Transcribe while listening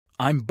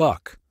I'm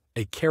Buck,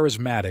 a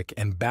charismatic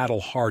and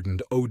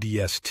battle-hardened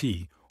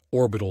ODST,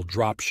 orbital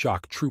drop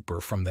shock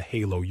trooper from the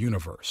Halo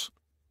universe.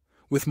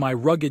 With my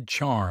rugged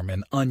charm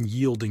and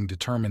unyielding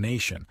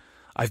determination,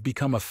 I've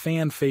become a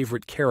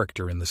fan-favorite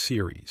character in the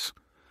series.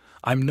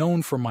 I'm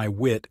known for my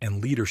wit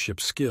and leadership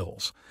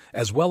skills,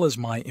 as well as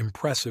my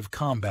impressive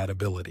combat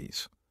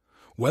abilities.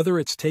 Whether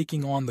it's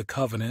taking on the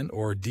Covenant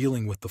or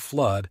dealing with the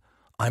Flood,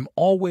 I'm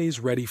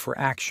always ready for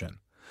action.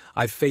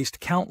 I've faced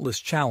countless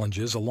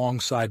challenges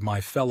alongside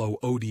my fellow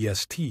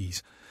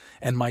ODSTs,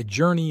 and my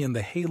journey in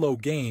the Halo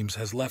games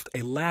has left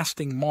a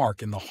lasting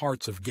mark in the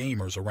hearts of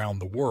gamers around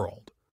the world.